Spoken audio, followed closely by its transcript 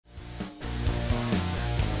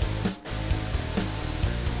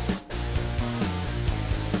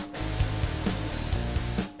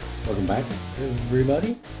Welcome back,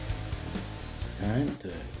 everybody. Time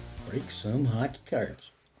to break some hockey cards.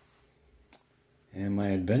 And my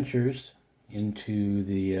adventures into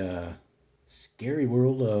the scary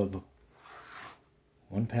world of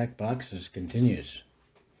one-pack boxes continues.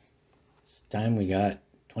 This time we got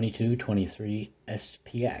 22-23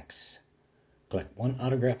 SPX. Collect one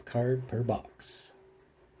autograph card per box.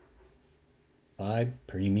 5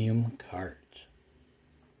 premium cards.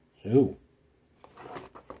 So,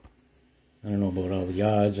 I don't know about all the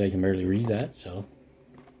odds, I can barely read that, so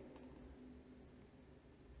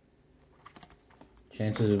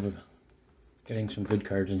chances of getting some good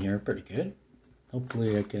cards in here are pretty good.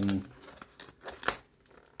 Hopefully I can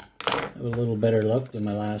have a little better luck than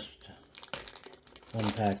my last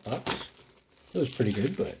one-pack box. It was pretty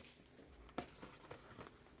good, but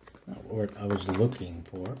not what I was looking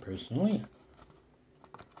for personally.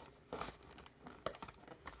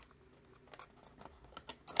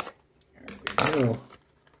 There we go.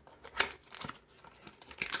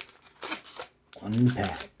 One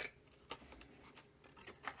pack.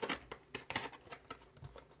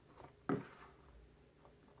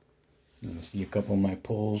 You can see a couple of my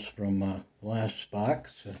pulls from last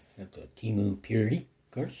box. Got the Timu Purity,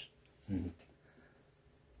 of course. And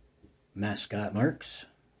mascot marks.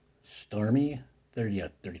 Stormy, 30 out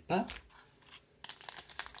of 30 pop.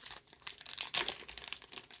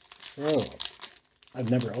 So, I've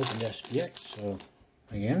never opened SPX, so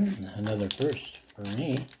again, another first for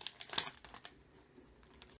me.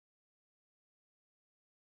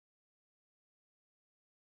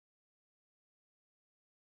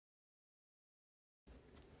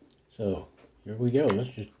 So, here we go.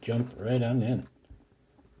 Let's just jump right on in.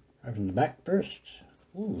 Right from the back first.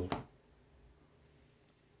 Ooh.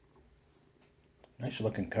 Nice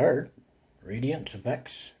looking card. Radiance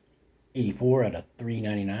Effects. 84 out of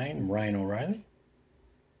 399. Ryan O'Reilly.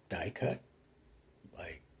 Die cut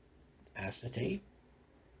by acetate.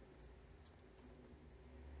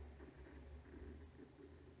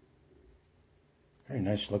 Very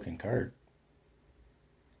nice looking card.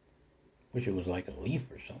 Wish it was like a leaf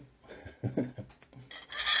or something.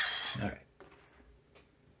 Alright.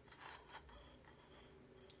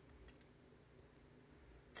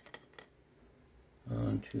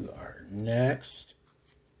 On to our next.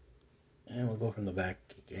 And we'll go from the back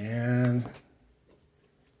again.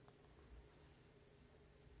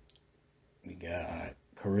 We got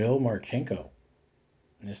Kirill Marchenko.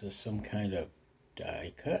 And this is some kind of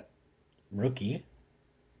die cut rookies.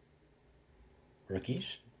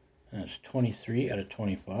 And it's 23 out of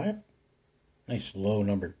 25. Nice low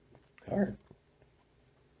numbered card.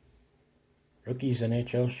 Rookies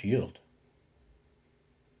NHL Shield.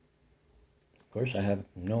 Of course, I have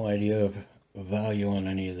no idea of value on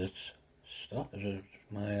any of this stuff as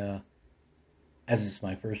it's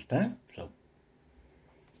my first time, so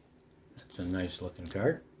it's a nice looking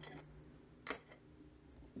card.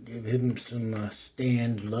 Give him some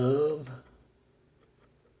stand love.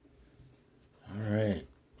 Alright.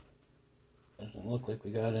 Doesn't look like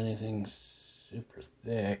we got anything super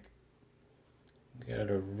thick. We got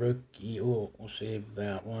a rookie. Oh, we'll save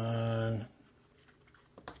that one.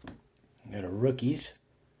 We got a rookies.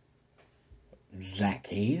 Zach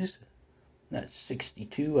Hayes. That's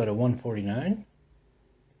 62 out of 149.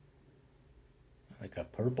 Like a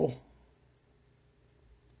purple.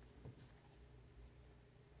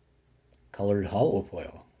 Colored hollow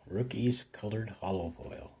foil. Rookies colored hollow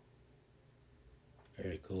foil.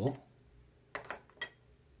 Very cool.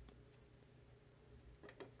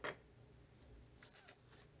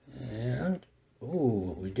 And,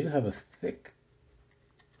 oh, we do have a thick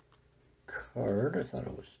card. I thought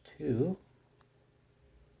it was 2.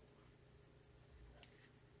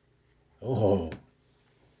 Oh.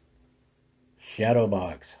 Shadow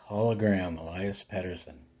Box. Hologram. Elias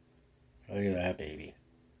Pettersson. Look at that baby.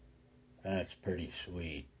 That's pretty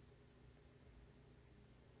sweet.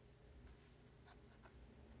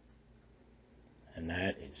 And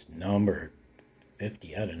that is numbered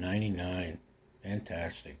 50 out of 99.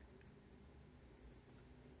 Fantastic.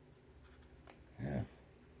 Yeah.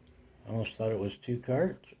 Almost thought it was 2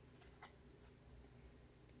 cards.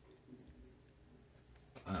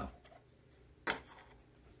 Wow.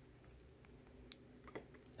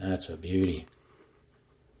 That's a beauty.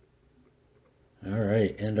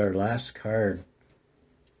 Alright, and our last card,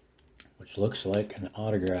 which looks like an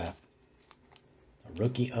autograph. A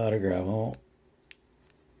rookie autograph. Oh.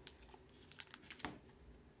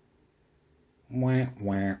 Wah,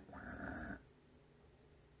 wah, wah.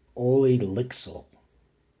 Ole Lixel.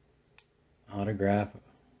 Autograph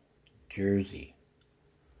jersey.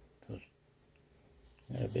 So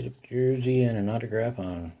got a bit of jersey and an autograph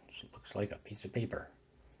on It looks like a piece of paper.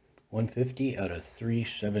 150 out of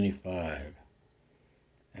 375.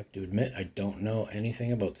 I have to admit, I don't know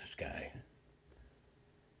anything about this guy.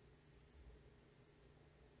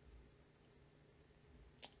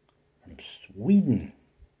 From Sweden.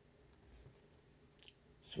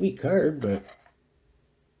 Sweet card, but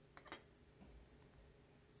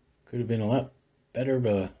could have been a lot better of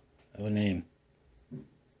a name.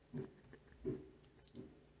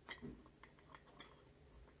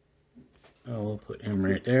 Oh, we'll put him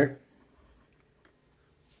right there.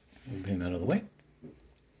 Move him out of the way.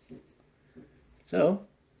 So,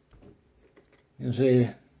 there's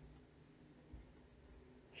a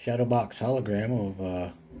shadow box hologram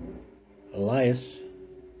of Elias.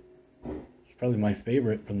 It's probably my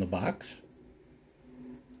favorite from the box,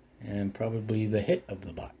 and probably the hit of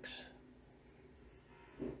the box.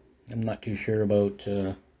 I'm not too sure about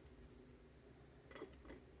the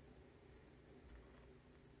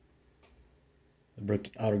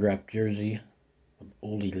autographed jersey of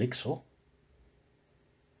Oldie Lixel.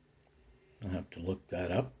 I'll have to look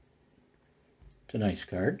that up. It's a nice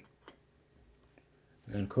card.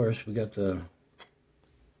 And of course we got the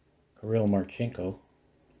Kirill Marchenko,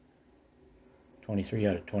 23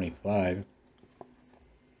 out of 25.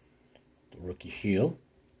 The rookie shield,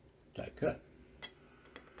 die cut.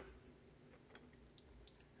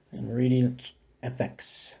 And Radiant FX,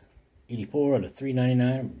 84 out of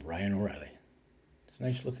 399, Brian O'Reilly. It's a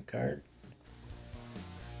nice looking card.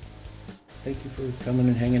 Thank you for coming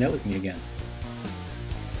and hanging out with me again.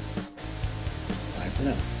 Bye for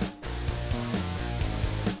now.